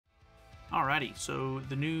Alrighty, so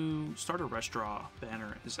the new starter rush draw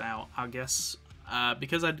banner is out. I guess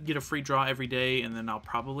because I get a free draw every day, and then I'll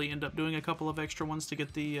probably end up doing a couple of extra ones to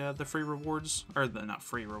get the free rewards, or the not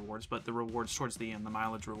free rewards, but the rewards towards the end, the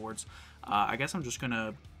mileage rewards. I guess I'm just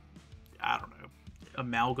gonna, I don't know,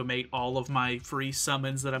 amalgamate all of my free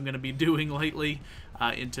summons that I'm gonna be doing lately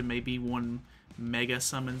into maybe one mega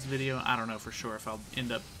summons video. I don't know for sure if I'll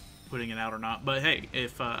end up putting it out or not, but hey,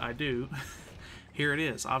 if I do, here it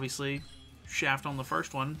is. Obviously, Shaft on the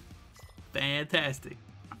first one. Fantastic.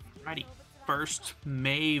 Alrighty. First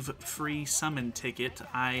Mave free summon ticket.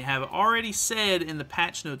 I have already said in the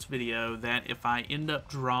patch notes video that if I end up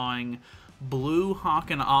drawing Blue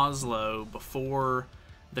Hawk and Oslo before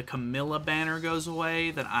the Camila banner goes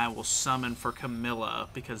away, then I will summon for Camila,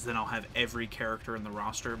 because then I'll have every character in the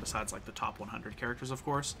roster besides like the top 100 characters, of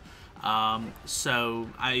course. So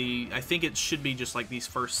I think it should be just like these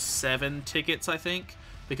first 7 tickets, I think,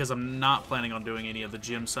 because I'm not planning on doing any of the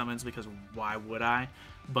gym summons, because why would I?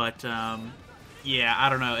 But yeah, I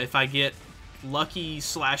don't know. If I get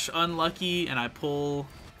lucky/unlucky and I pull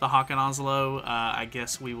the Hawk and Oslo, I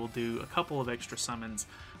guess we will do a couple of extra summons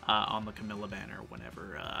on the Camila banner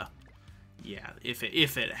whenever, yeah, if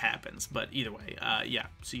it happens. But either way, yeah,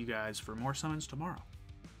 see you guys for more summons tomorrow.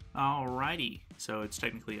 Alrighty, so it's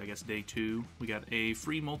technically, I guess, day 2. We got a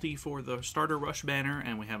free multi for the starter rush banner,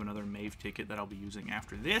 and we have another Mave ticket that I'll be using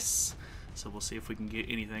after this. So we'll see if we can get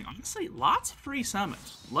anything. Honestly, lots of free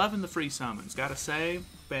summons. Loving the free summons. Gotta say,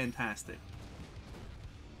 fantastic.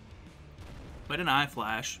 But an eye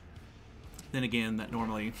flash, then again, that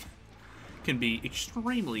normally can be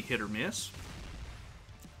extremely hit or miss.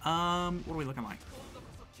 What are we looking like?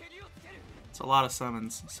 It's a lot of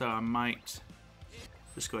summons, so I might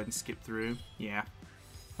just go ahead and skip through. Yeah.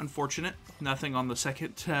 Unfortunate. Nothing on the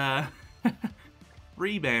second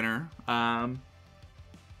re-banner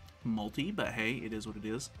multi, but hey, it is what it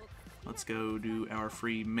is. Let's go do our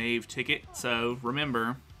free Mave ticket. So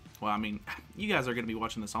remember, well, I mean, you guys are going to be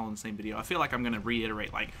watching this all in the same video. I feel like I'm going to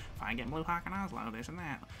reiterate, like, if I get Blue Hawk and Oslo, this and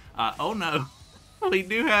that. Oh no, we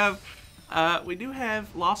do have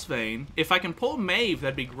Lost Vein. If I can pull Mave,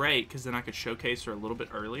 that'd be great, because then I could showcase her a little bit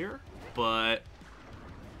earlier. But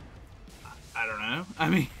I don't know. I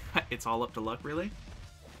mean, it's all up to luck, really.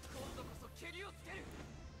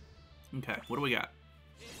 Okay, what do we got?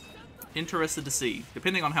 Interested to see.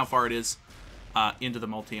 Depending on how far it is into the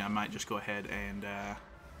multi, I might just go ahead and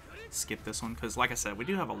skip this one, because like I said, we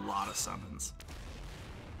do have a lot of summons.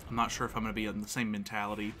 I'm not sure if I'm going to be in the same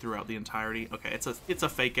mentality throughout the entirety. Okay, it's a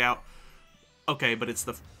fake out. Okay, but it's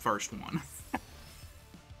the first one.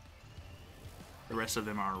 The rest of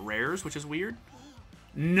them are rares, which is weird.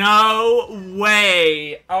 No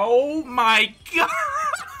way! Oh my god!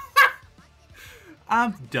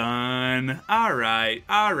 I'm done. Alright,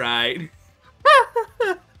 alright.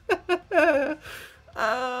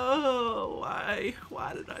 Oh, why?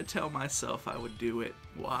 Why did I tell myself I would do it?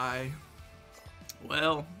 Why?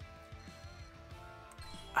 Well,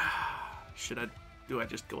 do I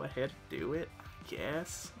just go ahead and do it? I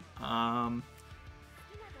guess.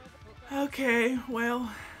 Okay, well,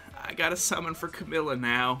 I gotta summon for Camila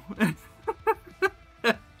now.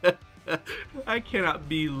 I cannot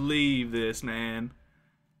believe this, man.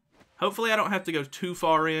 Hopefully I don't have to go too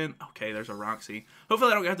far in. Okay, there's a Roxy.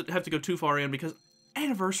 Hopefully I don't have to go too far in, because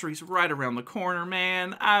anniversary's right around the corner,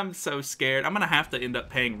 man. I'm so scared. I'm gonna have to end up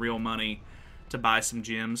paying real money to buy some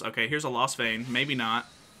gems. Okay, here's a Lost Vein. Maybe not.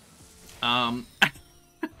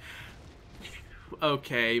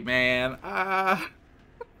 Okay, man. Why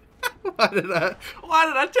did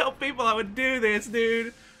I tell people I would do this,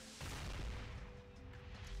 dude?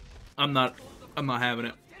 I'm not having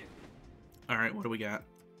it. Alright, what do we got?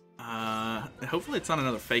 Hopefully it's not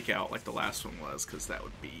another fake out like the last one was, because that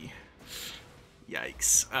would be...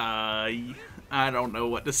 Yikes. I don't know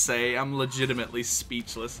what to say. I'm legitimately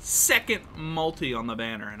speechless. Second multi on the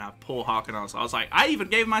banner, and I pull Hawk and Oslo. I was like, I even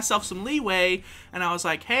gave myself some leeway, and I was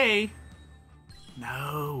like, hey,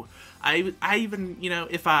 no. I even, you know,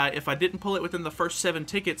 if I didn't pull it within the first 7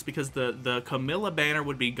 tickets, because the Camila banner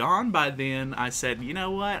would be gone by then, I said, you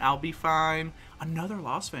know what, I'll be fine. Another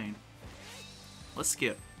Lost Vein. Let's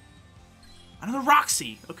skip. Another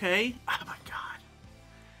Roxy, okay? Oh my god.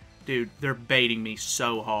 Dude, they're baiting me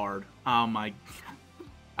so hard. Oh my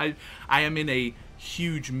god. I am in a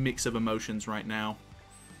huge mix of emotions right now.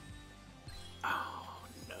 Oh,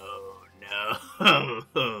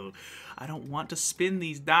 no. I don't want to spin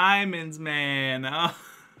these diamonds, man. Oh.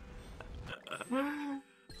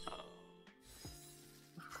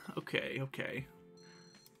 Okay.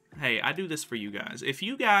 Hey, I do this for you guys. If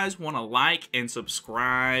you guys want to like and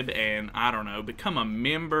subscribe and, I don't know, become a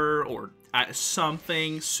member or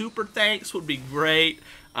something, super thanks would be great.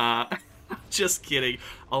 Just kidding.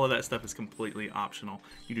 All of that stuff is completely optional.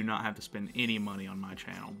 You do not have to spend any money on my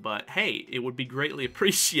channel. But hey, it would be greatly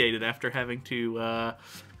appreciated after having to...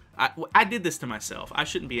 I did this to myself. I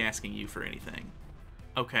shouldn't be asking you for anything.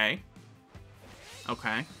 Okay.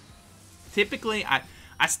 Okay. Typically,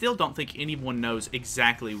 I still don't think anyone knows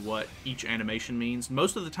exactly what each animation means.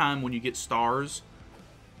 Most of the time when you get stars,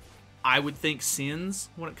 I would think sins,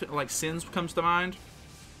 like sins comes to mind.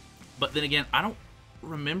 But then again, I don't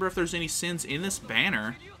remember if there's any sins in this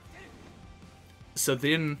banner. So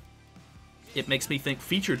then it makes me think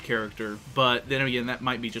featured character, but then again, that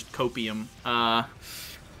might be just copium.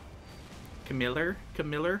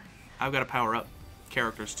 Camila? I've got to power up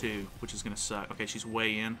characters too, which is going to suck. Okay, she's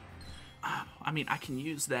way in. I mean, I can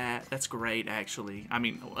use that. That's great, actually. I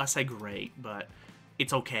mean, I say great, but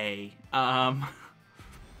it's okay. I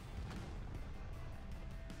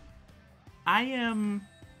am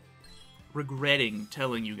regretting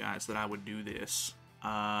telling you guys that I would do this.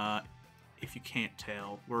 If you can't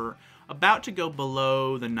tell, we're about to go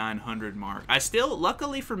below the 900 mark. I still,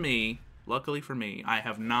 luckily for me,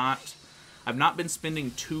 I've not been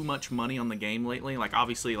spending too much money on the game lately. Like,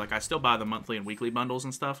 obviously, like, I still buy the monthly and weekly bundles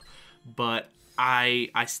and stuff, but I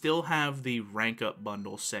still have the rank up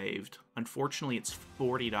bundle saved. Unfortunately, it's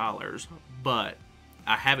 $40, but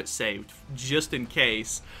I have it saved just in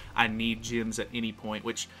case I need gems at any point,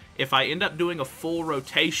 which if I end up doing a full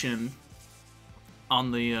rotation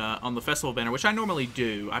on the festival banner, which I normally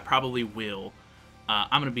do, I probably will,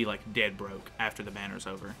 I'm going to be like dead broke after the banner's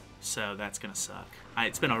over. So that's going to suck.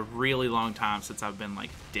 It's been a really long time since I've been like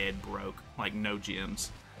dead broke, like no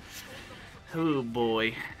gems. Oh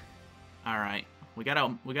boy. All right. We got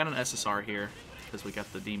an SSR here because we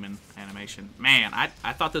got the demon animation. Man,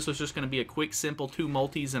 I thought this was just going to be a quick, simple 2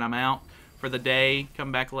 multis and I'm out for the day.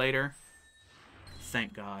 Come back later.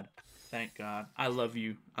 Thank God. Thank God. I love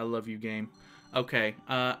you. I love you, game. Okay.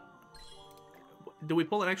 Do we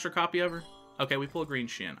pull an extra copy over? Okay, we pull a green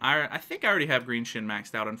shin. I think I already have green shin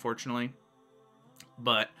maxed out, unfortunately.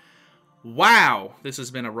 But, wow! This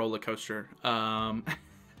has been a roller coaster. I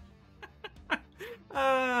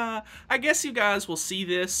guess you guys will see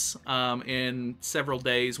this in several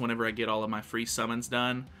days whenever I get all of my free summons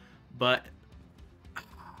done. But,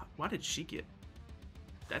 why did she get...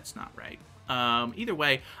 That's not right. Either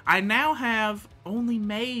way, I now have only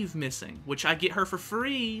Maeve missing, which I get her for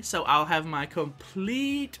free, so I'll have my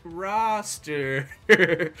complete roster.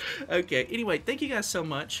 Okay, anyway, thank you guys so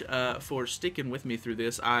much for sticking with me through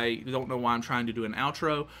this. I don't know why I'm trying to do an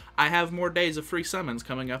outro. I have more days of free summons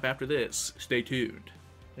coming up after this. Stay tuned.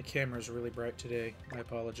 The camera's really bright today. I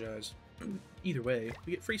apologize. Either way,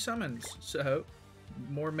 we get free summons, so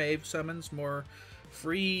more Maeve summons, more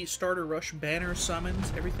free starter rush banner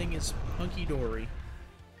summons. Everything is hunky-dory.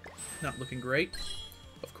 Not looking great,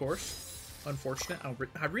 of course. Unfortunate.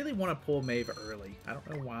 I really want to pull Maeve early. I don't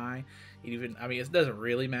know why. I mean, it doesn't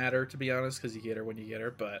really matter, to be honest, because you get her when you get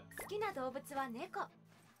her, but...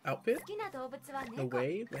 Outfit?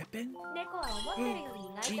 Away? Weapon?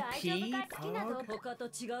 GP?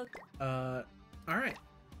 Pog? Alright.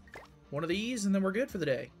 One of these, and then we're good for the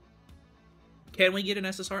day. Can we get an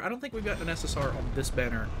SSR? I don't think we've got an SSR on this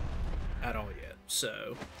banner at all yet,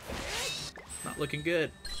 so not looking good.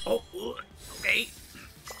 Oh, okay.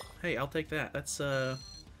 Hey, I'll take that. That's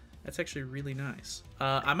actually really nice.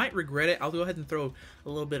 I might regret it. I'll go ahead and throw a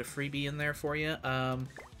little bit of freebie in there for you. I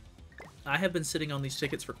have been sitting on these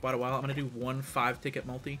tickets for quite a while. I'm going to do 1 5-ticket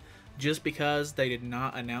multi, just because they did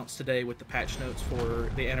not announce today with the patch notes for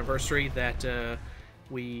the anniversary that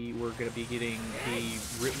we were going to be getting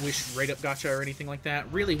the Wish Rate Up Gacha or anything like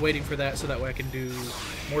that. Really waiting for that so that way I can do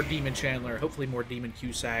more Demon Chandler, hopefully more Demon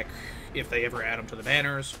Cusack, if they ever add them to the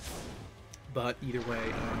banners. But either way,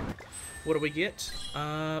 what do we get?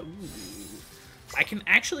 Ooh. I can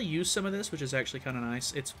actually use some of this, which is actually kind of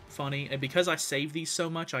nice. It's funny, and because I save these so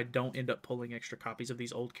much, I don't end up pulling extra copies of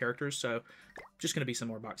these old characters, so just going to be some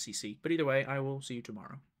more box CC. But either way, I will see you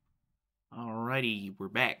tomorrow. Alrighty, we're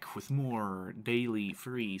back with more daily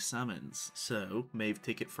free summons. So, Maeve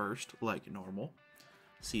ticket first, like normal.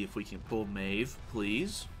 See if we can pull Maeve,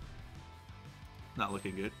 please. Not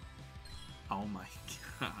looking good. Oh my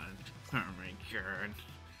god. Oh my god.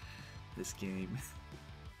 This game.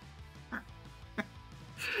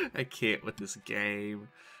 I can't with this game.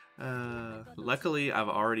 Luckily, I've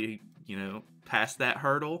already, passed that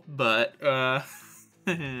hurdle, but,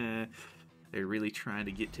 they're really trying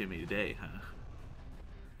to get to me today, huh?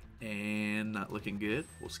 And not looking good.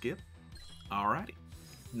 We'll skip. Alrighty.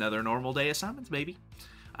 Another normal day of summons, baby.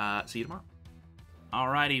 See you tomorrow.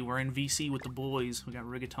 Alrighty, we're in VC with the boys. We got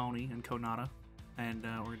Rigatoni and Konata, and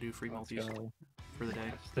we're gonna do free multis for the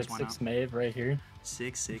day. 6-6 Mave right here.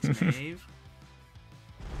 6-6 Mave.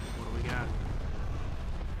 What do we got?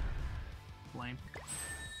 Lame.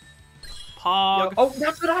 Pog. Yo, oh,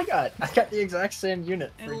 that's what I got. I got the exact same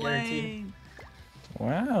unit for guaranteed.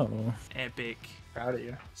 Wow. Epic. Proud of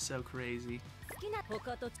you. So crazy.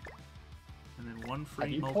 And then one free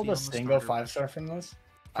Have you multi pulled on a the single starter. 5-star from this?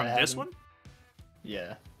 From this one?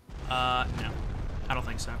 Yeah. No. I don't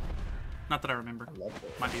think so. Not that I remember. I love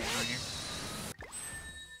it. Might be one right here.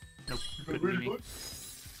 Nope. Couldn't be me.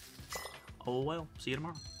 Oh well. See you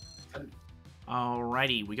tomorrow.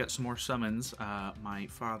 Alrighty, we got some more summons. My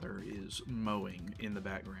father is mowing in the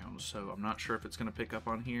background, so I'm not sure if it's going to pick up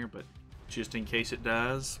on here, but just in case it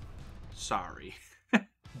does, sorry.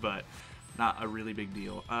 But not a really big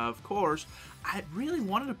deal. Of course, I really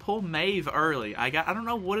wanted to pull Maeve early. I don't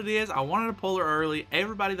know what it is. I wanted to pull her early.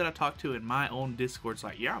 Everybody that I talked to in my own Discord's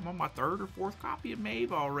like, yeah, I'm on my 3rd or 4th copy of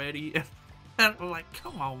Maeve already. And I'm like,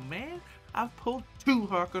 come on, man. I've pulled 2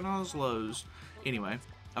 Harkin Oslos. Anyway,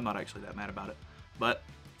 I'm not actually that mad about it. But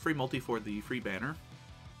free multi for the free banner.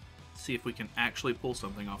 See if we can actually pull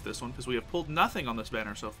something off this one, because we have pulled nothing on this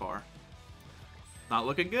banner so far. Not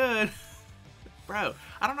looking good. Bro,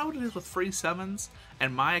 I don't know what it is with free summons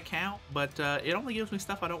and my account, but it only gives me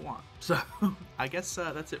stuff I don't want. So, I guess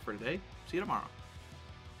that's it for today. See you tomorrow.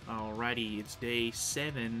 Alrighty, it's day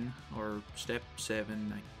 7, or step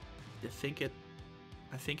 7. I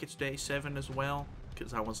think it's day 7 as well,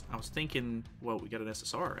 because I was thinking, well, we got an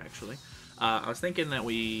SSR actually. I was thinking that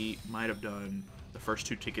we might have done the first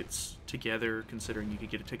 2 tickets together, considering you could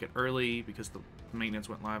get a ticket early because the maintenance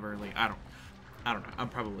went live early. I don't know. I'm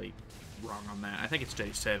probably wrong on that. I think it's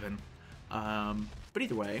day 7. But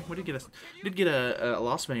either way, we did get a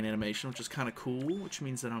Lost Vein animation, which is kind of cool, which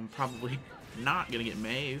means that I'm probably not gonna get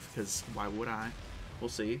Maeve, because why would I? We'll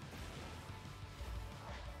see.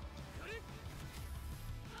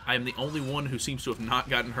 I am the only one who seems to have not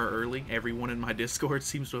gotten her early. Everyone in my Discord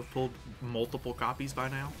seems to have pulled multiple copies by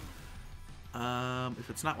now. If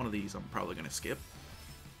it's not one of these, I'm probably gonna skip.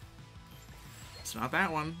 It's not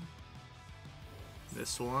that one.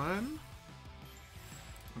 This one.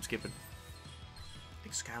 I'm skipping.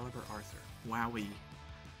 Excalibur Arthur. Wowee.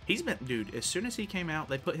 He's been, dude, as soon as he came out,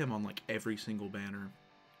 they put him on like every single banner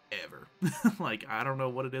ever. Like, I don't know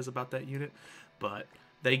what it is about that unit, but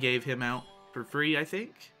they gave him out for free, I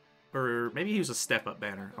think. Or maybe he was a step-up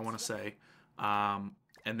banner, I want to say. And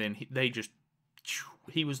then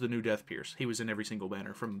he was the new Death Pierce. He was in every single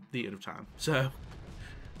banner from the end of time. So,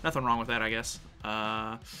 nothing wrong with that, I guess.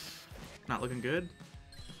 Not looking good?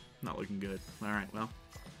 Not looking good. Alright, well,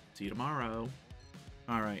 see you tomorrow.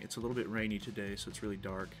 Alright, it's a little bit rainy today, so it's really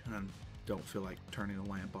dark, and I don't feel like turning the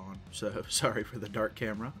lamp on. So, sorry for the dark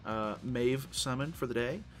camera. Maeve summon for the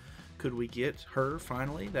day. Could we get her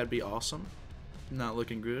finally? That'd be awesome. Not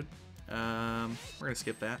looking good. We're gonna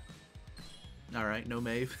skip that. Alright, no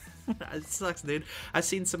Maeve. It sucks, dude. I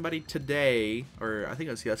seen somebody today, or I think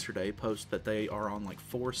it was yesterday, post that they are on like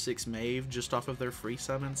 4-6 Maeve just off of their free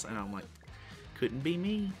summons, and I'm like, couldn't be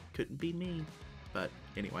me. Couldn't be me. But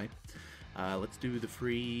anyway, let's do the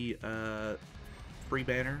free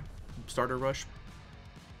banner. Starter rush.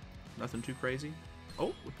 Nothing too crazy.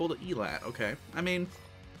 Oh, we pulled an Elat. Okay. I mean,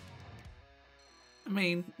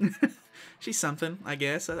 she's something, I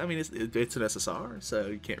guess. I mean, it's an SSR, so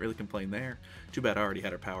you can't really complain there. Too bad I already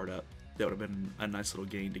had her powered up. That would have been a nice little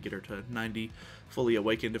gain to get her to 90 fully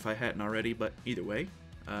awakened if I hadn't already, but either way,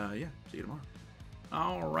 yeah, see you tomorrow.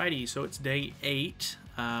 Alrighty, so it's day 8.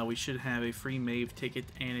 We should have a free Maeve ticket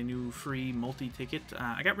and a new free multi-ticket.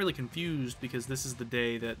 I got really confused because this is the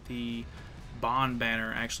day that the Bond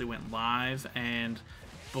banner actually went live, and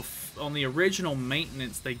on the original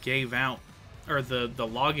maintenance they gave out, or the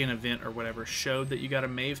login event or whatever, showed that you got a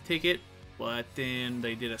Maeve ticket, but then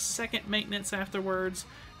they did a second maintenance afterwards,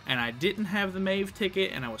 and I didn't have the Maeve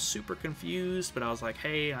ticket, and I was super confused, but I was like,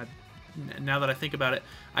 hey, now that I think about it,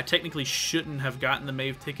 I technically shouldn't have gotten the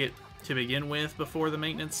Maeve ticket to begin with before the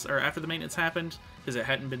maintenance, or after the maintenance happened, because it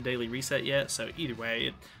hadn't been daily reset yet, so either way,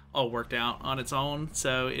 it all worked out on its own,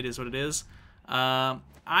 so it is what it is.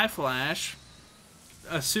 iFlash,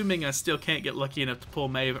 assuming I still can't get lucky enough to pull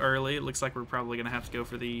Maeve early, it looks like we're probably going to have to go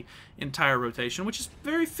for the entire rotation, which is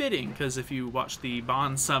very fitting, because if you watch the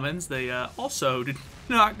Bond summons, they also did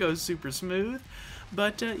not go super smooth.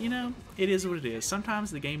 But, you know, it is what it is.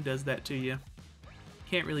 Sometimes the game does that to you.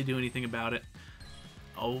 Can't really do anything about it.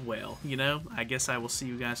 oh well, you know, I guess I will see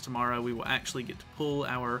you guys tomorrow. We will actually get to pull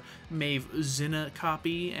our Maeve Zinna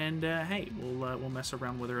copy, and hey, we'll mess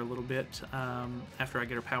around with her a little bit after I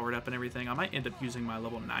get her powered up and everything. I might end up using my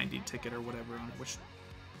level 90 ticket or whatever on it, which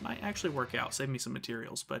might actually work out, save me some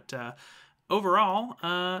materials. But overall,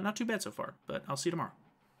 not too bad so far, but I'll see you tomorrow.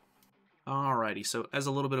 Alrighty, so as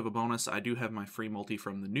a little bit of a bonus, I do have my free multi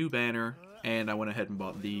from the new banner, and I went ahead and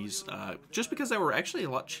bought these just because they were actually a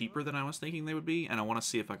lot cheaper than I was thinking they would be, and I want to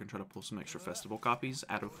see if I can try to pull some extra festival copies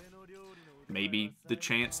out of maybe the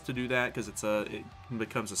chance to do that, because it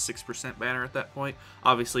becomes a 6% banner at that point.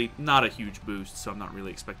 Obviously, not a huge boost, so I'm not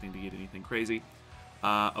really expecting to get anything crazy.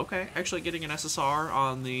 Okay, actually getting an SSR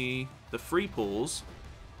on the free pulls,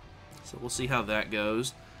 so we'll see how that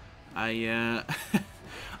goes. I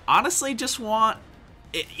honestly just want,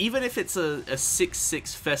 even if it's a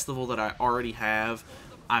 6/6 festival that I already have,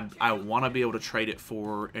 I want to be able to trade it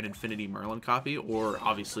for an Infinity Merlin copy, or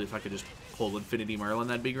obviously if I could just pull Infinity Merlin,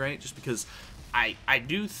 that'd be great, just because I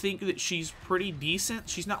do think that she's pretty decent.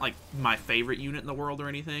 She's not like my favorite unit in the world or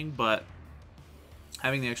anything, but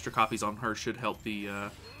having the extra copies on her should help the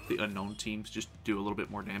unknown teams just do a little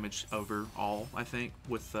bit more damage overall, I think,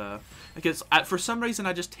 with because for some reason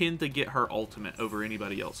I just tend to get her ultimate over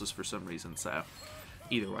anybody else's for some reason. So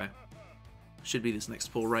either way, should be this next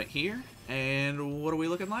pull right here. And what are we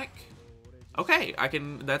looking like? Okay, I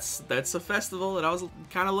can, that's a festival that I was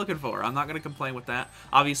kind of looking for. I'm not going to complain with that.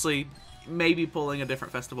 Obviously, maybe pulling a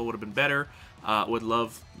different festival would have been better. Would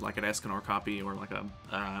love like an Escanor copy, or like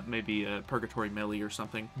a maybe a Purgatory Melee or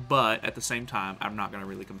something. But at the same time, I'm not going to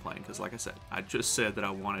really complain, because like I said, I just said that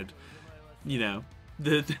I wanted, you know,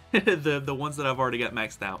 the ones that I've already got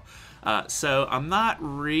maxed out. So I'm not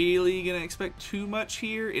really going to expect too much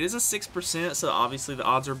here. It is a 6%, so obviously the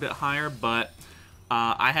odds are a bit higher, but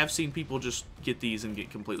I have seen people just get these and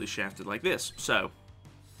get completely shafted like this. So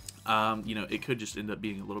you know, it could just end up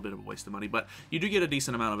being a little bit of a waste of money, but you do get a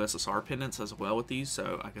decent amount of SSR pendants as well with these,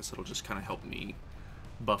 so I guess it'll just kind of help me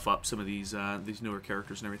buff up some of these newer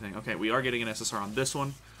characters and everything. Okay, we are getting an SSR on this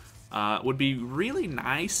one. Would be really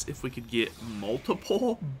nice if we could get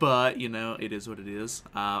multiple, but you know, it is what it is.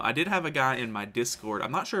 I did have a guy in my Discord.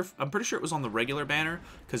 I'm not sure if, I'm pretty sure it was on the regular banner,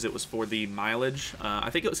 because it was for the mileage. I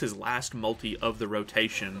think it was his last multi of the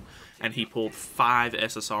rotation, and he pulled 5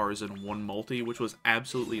 SSRs in one multi, which was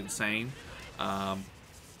absolutely insane.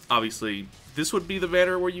 Obviously, this would be the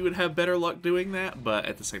banner where you would have better luck doing that, but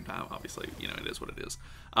at the same time, obviously, you know, it is what it is.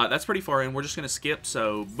 That's pretty far in. We're just going to skip,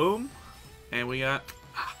 so boom, and we got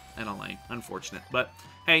and a lane. Unfortunate, but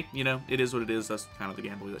hey, you know, it is what it is. That's kind of the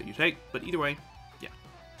gamble that you take, but either way, yeah,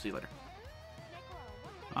 see you later.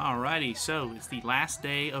 Alrighty, so it's the last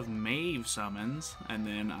day of Maeve summons, and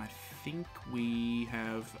then I think we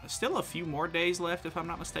have still a few more days left, if I'm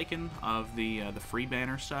not mistaken, of the free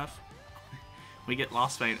banner stuff. We get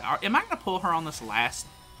Lost Vein. Am I going to pull her on this last,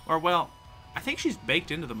 or well, I think she's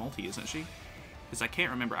baked into the multi, isn't she? Because I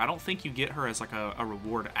can't remember. I don't think you get her as like a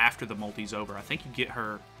reward after the multi's over. I think you get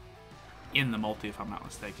her in the multi, if I'm not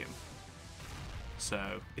mistaken. So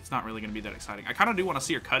it's not really going to be that exciting. I kind of do want to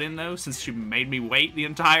see her cut in though, since she made me wait the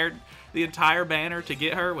entire banner to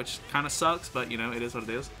get her, which kind of sucks, but you know, it is what it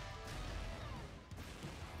is.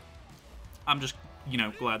 I'm just, you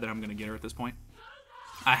know, glad that I'm going to get her at this point.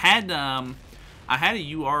 I had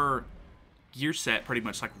a UR gear set pretty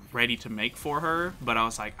much like ready to make for her, but I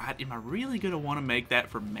was like, am I really going to want to make that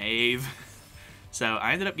for Maeve? So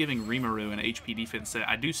I ended up giving Rimuru an HP defense set.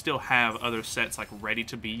 I do still have other sets like ready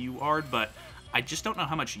to be UR'd, but I just don't know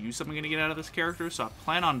how much use I'm going to get out of this character, so I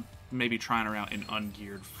plan on maybe trying her out in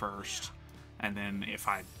ungeared first. And then if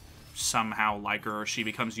I somehow like her or she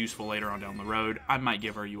becomes useful later on down the road, I might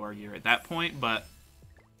give her UR gear at that point, but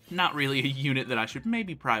not really a unit that I should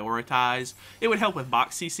maybe prioritize. It would help with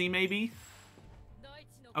box CC maybe.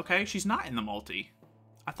 Okay, she's not in the multi.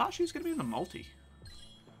 I thought she was going to be in the multi.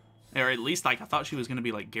 Or at least, like, I thought she was going to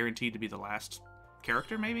be, like, guaranteed to be the last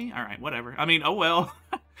character, maybe? Alright, whatever. I mean, oh well.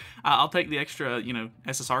 I'll take the extra, you know,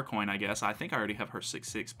 SSR coin, I guess. I think I already have her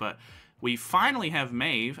 6/6, but we finally have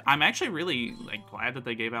Maeve. I'm actually really, like, glad that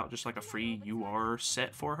they gave out just, like, a free UR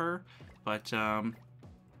set for her. But,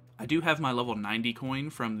 I do have my level 90 coin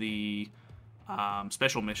from the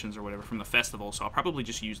special missions or whatever from the festival, so I'll probably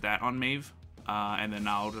just use that on Maeve. And then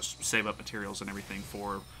I'll just save up materials and everything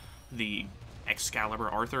for the Excalibur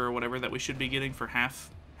Arthur or whatever that we should be getting for half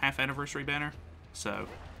anniversary banner. So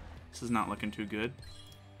this is not looking too good,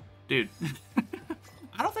 dude.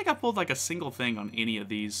 I don't think I pulled like a single thing on any of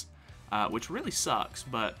these, which really sucks.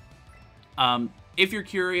 But if you're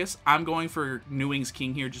curious, I'm going for New Wings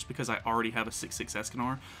King here just because I already have a 6/6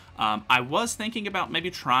 Escanor. I was thinking about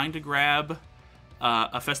maybe trying to grab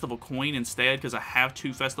a festival coin instead, because I have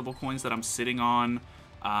 2 festival coins that I'm sitting on,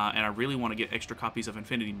 and I really want to get extra copies of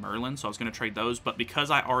Infinity Merlin, so I was going to trade those. But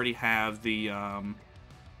because I already have the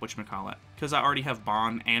whatchamacallit, because I already have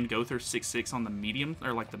Bond and Gother 6/6 on the medium,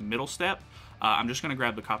 or like the middle step, I'm just going to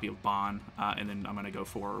grab the copy of Bond, and then I'm going to go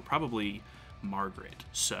for probably Margaret.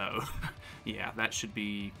 So yeah, that should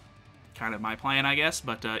be kind of my plan, I guess.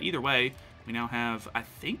 But either way, we now have, I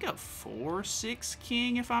think, a 4/6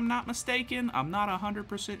 king, if I'm not mistaken. I'm not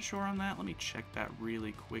 100% sure on that. Let me check that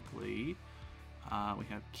really quickly. We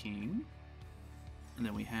have king, and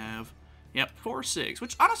then we have, yep, 4/6,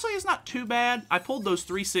 which honestly is not too bad. I pulled those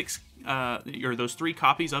 3/6, or those 3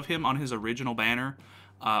 copies of him on his original banner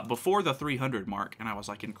before the 300 mark, and I was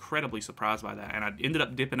like incredibly surprised by that, and I ended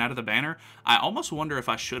up dipping out of the banner. I almost wonder if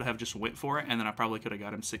I should have just went for it, and then I probably could have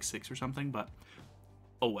got him 6/6 or something, but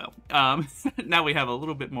oh well. Now we have a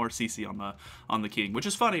little bit more CC on the king, which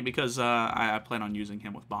is funny because I plan on using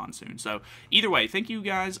him with Bond soon. So either way, thank you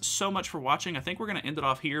guys so much for watching. I think we're going to end it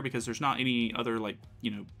off here because there's not any other, like,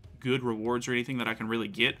 you know, good rewards or anything that I can really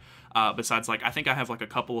get, besides, like, I think I have like a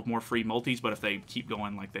couple of more free multis, but if they keep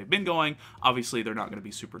going like they've been going, obviously they're not going to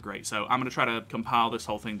be super great. So I'm going to try to compile this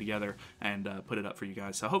whole thing together and put it up for you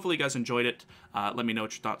guys. So hopefully you guys enjoyed it. Let me know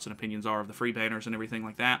what your thoughts and opinions are of the free banners and everything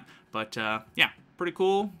like that. But yeah, pretty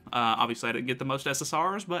cool. Obviously I didn't get the most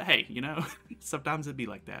SSRs, but hey, you know, sometimes it'd be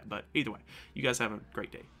like that. But either way, you guys have a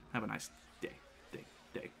great day. Have a nice day.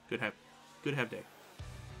 Good have day.